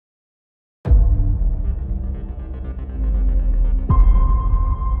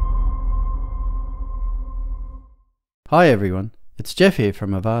Hi everyone, it's Jeff here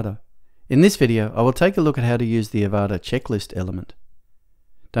from Avada. In this video, I will take a look at how to use the Avada Checklist Element.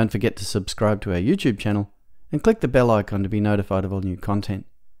 Don't forget to subscribe to our YouTube channel and click the bell icon to be notified of all new content.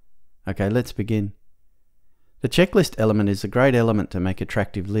 Okay, let's begin. The checklist element is a great element to make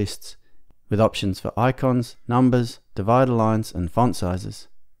attractive lists, with options for icons, numbers, divider lines, and font sizes.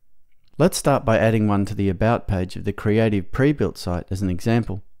 Let's start by adding one to the About page of the creative Prebuilt site as an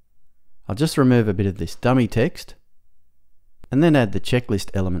example. I'll just remove a bit of this dummy text, and then add the checklist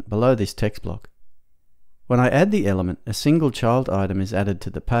element below this text block. When I add the element, a single child item is added to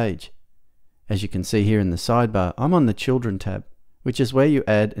the page. As you can see here in the sidebar, I'm on the Children tab, which is where you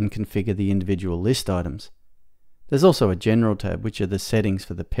add and configure the individual list items. There's also a General tab, which are the settings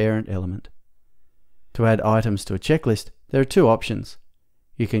for the parent element. To add items to a checklist, there are two options.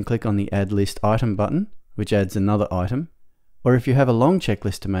 You can click on the Add List Item button, which adds another item, or if you have a long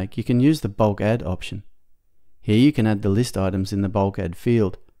checklist to make, you can use the Bulk Add option. Here you can add the list items in the Bulk Add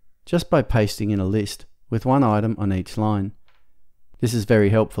field, just by pasting in a list, with one item on each line. This is very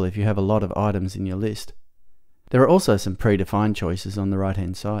helpful if you have a lot of items in your list. There are also some predefined choices on the right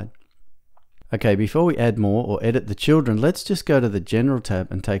hand side. Okay, before we add more or edit the children, let's just go to the General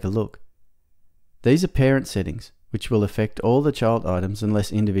tab and take a look. These are parent settings, which will affect all the child items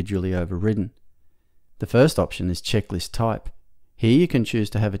unless individually overridden. The first option is Checklist Type. Here you can choose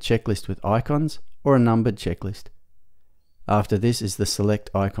to have a checklist with icons or a numbered checklist. After this is the Select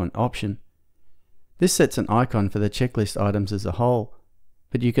Icon option. This sets an icon for the checklist items as a whole,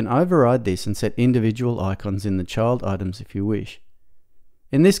 but you can override this and set individual icons in the child items if you wish.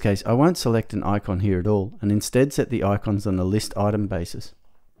 In this case, I won't select an icon here at all, and instead set the icons on a list item basis.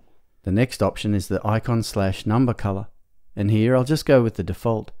 The next option is the icon/number color, and here I'll just go with the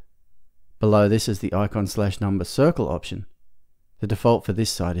default. Below this is the icon/number circle option. The default for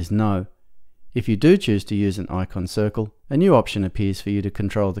this site is no. If you do choose to use an icon circle, a new option appears for you to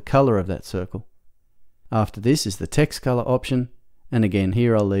control the color of that circle. After this is the text color option, and again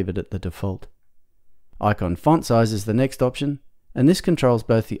here I'll leave it at the default. Icon font size is the next option, and this controls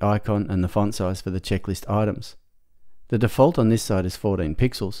both the icon and the font size for the checklist items. The default on this side is 14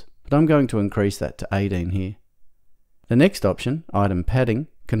 pixels, but I'm going to increase that to 18 here. The next option, item padding,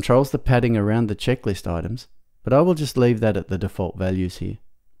 controls the padding around the checklist items, but I will just leave that at the default values here.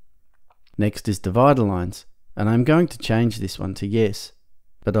 Next is divider lines, and I'm going to change this one to yes,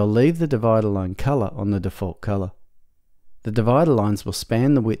 but I'll leave the divider line color on the default color. The divider lines will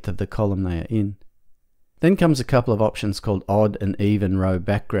span the width of the column they are in. Then comes a couple of options called odd and even row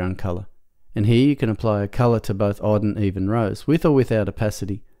background color, and here you can apply a color to both odd and even rows, with or without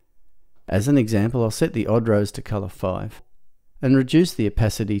opacity. As an example, I'll set the odd rows to color 5, and reduce the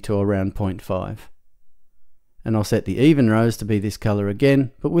opacity to around 0.5. And I'll set the even rows to be this color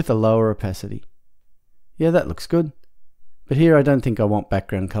again, but with a lower opacity. Yeah, that looks good. But here I don't think I want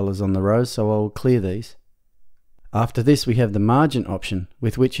background colors on the rows, so I'll clear these. After this we have the margin option,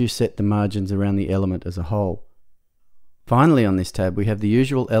 with which you set the margins around the element as a whole. Finally on this tab we have the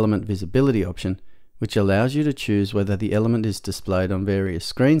usual element visibility option, which allows you to choose whether the element is displayed on various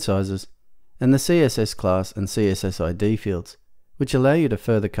screen sizes, and the CSS class and CSS ID fields, which allow you to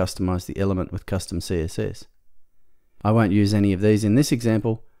further customize the element with custom CSS. I won't use any of these in this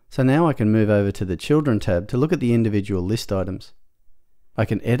example, so now I can move over to the Children tab to look at the individual list items. I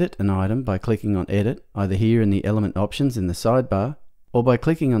can edit an item by clicking on Edit, either here in the Element options in the sidebar, or by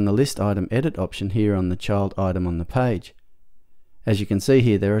clicking on the List Item Edit option here on the child item on the page. As you can see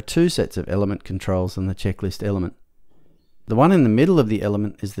here, there are two sets of element controls on the checklist element. The one in the middle of the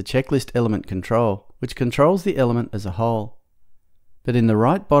element is the checklist element control, which controls the element as a whole. But in the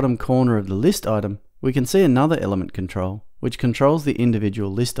right bottom corner of the list item, we can see another element control, which controls the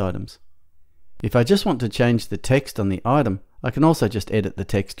individual list items. If I just want to change the text on the item, I can also just edit the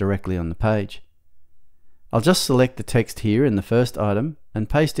text directly on the page. I'll just select the text here in the first item and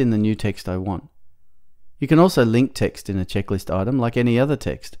paste in the new text I want. You can also link text in a checklist item like any other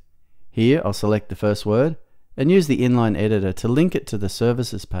text. Here I'll select the first word and use the inline editor to link it to the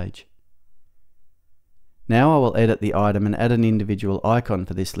services page. Now I will edit the item and add an individual icon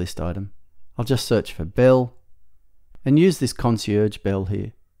for this list item. I'll just search for bell and use this concierge bell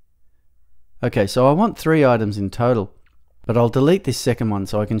here. Okay, so I want 3 items in total, but I'll delete this second one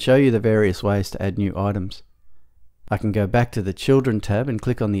so I can show you the various ways to add new items. I can go back to the Children tab and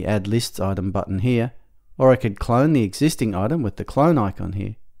click on the Add Lists Item button here, or I could clone the existing item with the clone icon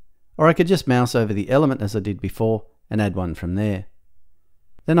here, or I could just mouse over the element as I did before and add one from there.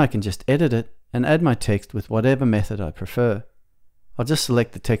 Then I can just edit it and add my text with whatever method I prefer. I'll just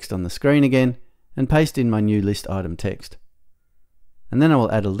select the text on the screen again and paste in my new list item text. And then I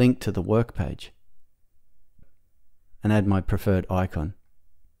will add a link to the work page. and add my preferred icon.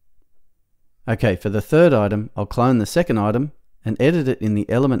 Okay, for the third item, I'll clone the second item and edit it in the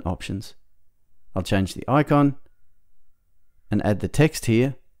element options. I'll change the icon and add the text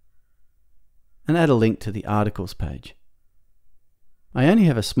here and add a link to the articles page. I only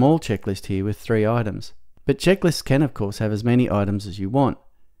have a small checklist here with 3 items, but checklists can of course have as many items as you want.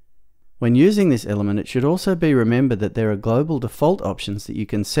 When using this element, it should also be remembered that there are global default options that you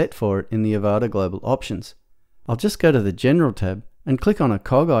can set for it in the Avada Global Options. I'll just go to the General tab and click on a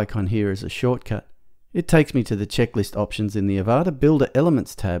cog icon here as a shortcut. It takes me to the checklist options in the Avada Builder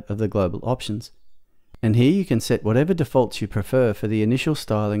Elements tab of the Global Options. And here you can set whatever defaults you prefer for the initial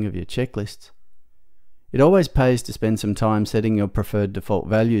styling of your checklists. It always pays to spend some time setting your preferred default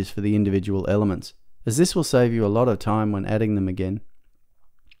values for the individual elements, as this will save you a lot of time when adding them again.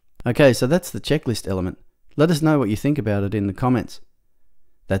 Okay, so that's the checklist element. Let us know what you think about it in the comments.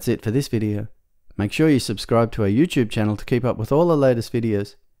 That's it for this video. Make sure you subscribe to our YouTube channel to keep up with all the latest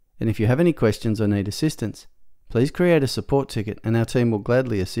videos. And if you have any questions or need assistance, please create a support ticket and our team will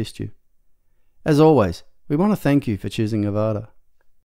gladly assist you. As always, we want to thank you for choosing Avada.